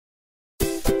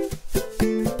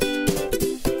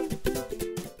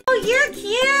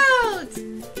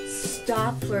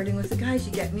flirting with the guys,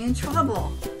 you get me in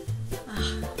trouble.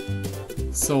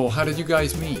 So how did you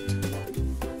guys meet?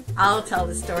 I'll tell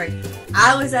the story.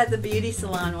 I was at the beauty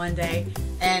salon one day,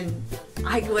 and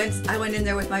I went in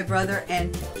there with my brother,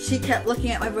 and she kept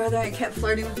looking at my brother and kept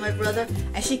flirting with my brother,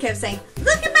 and she kept saying,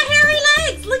 "Look at my hairy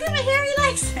legs! Look at my hairy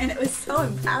legs!" And it was so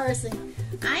embarrassing.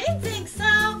 I didn't think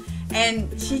so.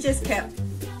 And she just kept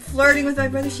flirting with my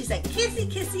brother. She's like, "Kissy,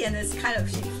 kissy," and this kind of,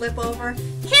 she'd flip over,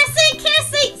 "Kissy,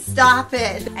 kissy, stop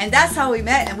it." And that's how we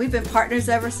met, and we've been partners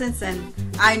ever since, and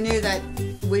I knew that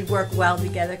we'd work well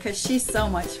together because she's so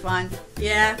much fun.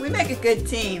 Yeah, we make a good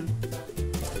team.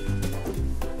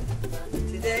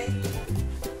 Today,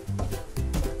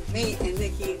 me and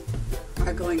Nikki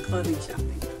are going clothing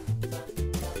shopping.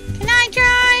 Can I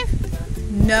drive?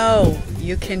 No,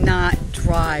 you cannot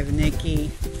drive,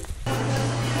 Nikki.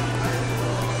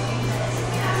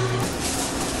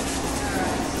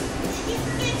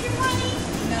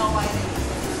 No, I didn't.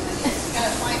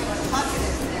 Gotta find what pocket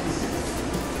is in.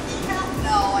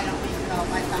 No, I don't need help.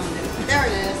 I found it. There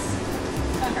it is.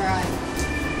 Alright.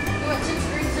 You want chips,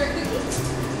 drinks, or a cookie?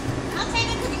 I'll take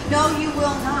a cookie. No, you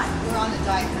will not. We're on a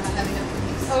diet. We're not having no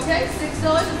cookies. Okay,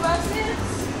 $6.05.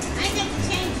 I get the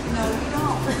change. No, you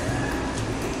don't.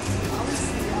 Always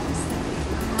see, always see.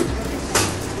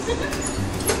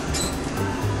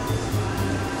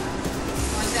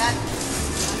 Want that?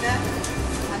 Want that?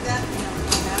 Want that? No,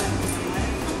 I have it.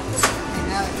 I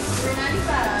have it.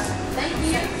 $3.95. Thank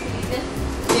you.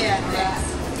 Yeah, thanks.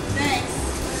 Thanks.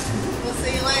 We'll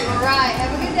see you later. All right,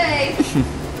 have a good day.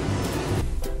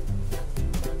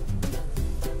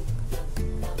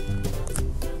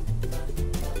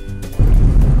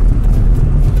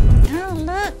 Oh,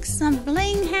 look, some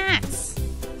bling hats.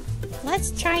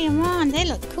 Let's try them on. They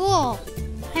look cool.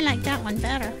 I like that one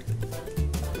better.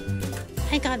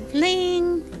 I got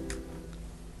bling.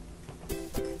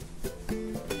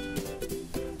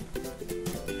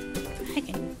 I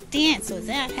can dance with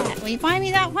that hat. Will you buy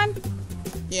me that one?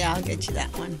 Yeah, I'll get you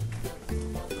that one.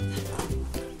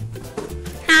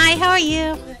 Hi, how are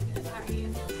you? Good, how are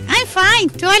you? I'm fine.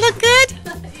 Do I look good?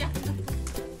 Yeah.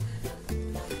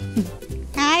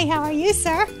 Hi, how are you,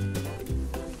 sir?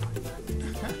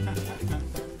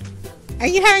 Are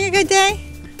you having a good day?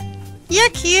 You're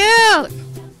cute.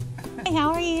 Hi,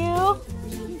 how are you?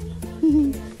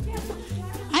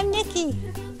 I'm Nikki.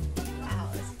 Wow,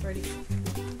 that's pretty.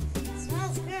 It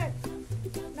smells good.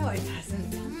 No, it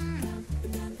doesn't.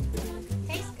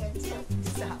 Tastes good too.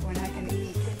 Stop. We're not going to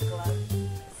eat. Take the glove.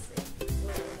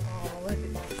 Oh, look at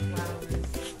the flowers.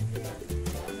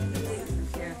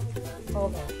 Here.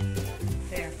 Hold on.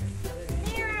 There.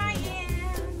 Here I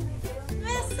am,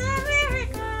 Miss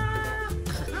America.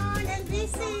 On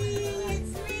NBC,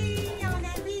 it's me on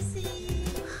NBC.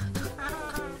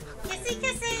 Kissy,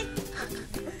 kissy.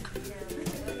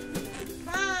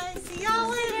 Bye. See y'all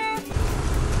later.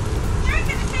 You're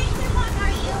gonna take me one,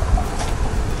 are you?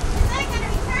 'Cause I'm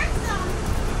gonna return some.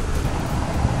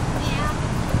 Yeah.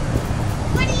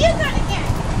 What are you gonna get?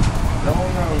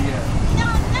 Don't know yet. You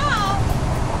don't know.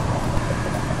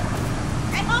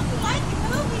 I hope you like the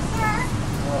movie, sir.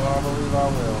 Well, I believe I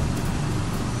will.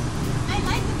 I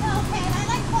like the Bellhead. I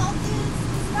like Paul Dudes.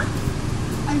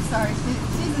 I'm sorry.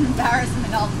 She's an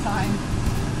embarrassment all the time.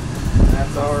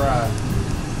 That's all right.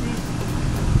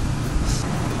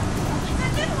 It's a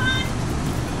good one.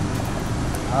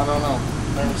 I don't know.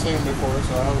 Never seen him before,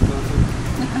 so I hope so too.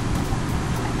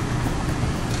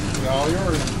 It's all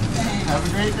yours. Have a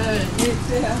great day. You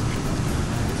too.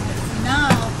 Now,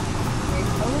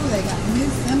 oh, they got new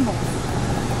symbols.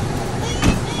 Please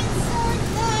insert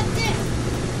the disc.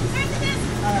 Insert the disc.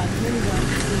 All right, here we go.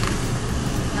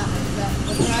 Now,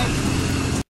 that's right.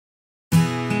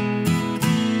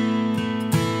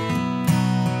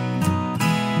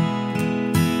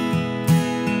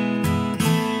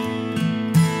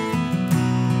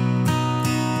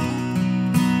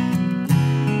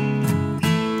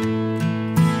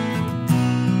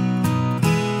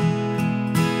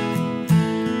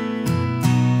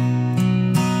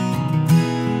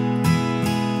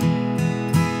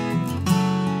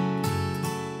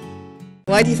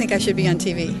 Why do you think I should be on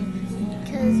TV?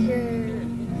 Because you're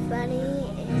funny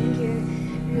and you're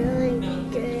really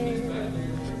good at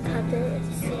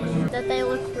puppets. That they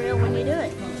look real when you do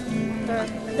it.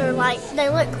 They're like, they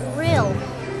look real.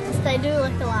 They do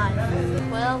look alive.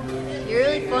 Well, you're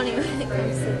really funny when it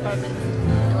comes to puppets.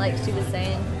 And like she was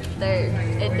saying,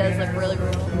 it does look really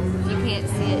real. You can't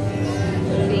see it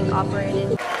being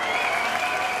operated.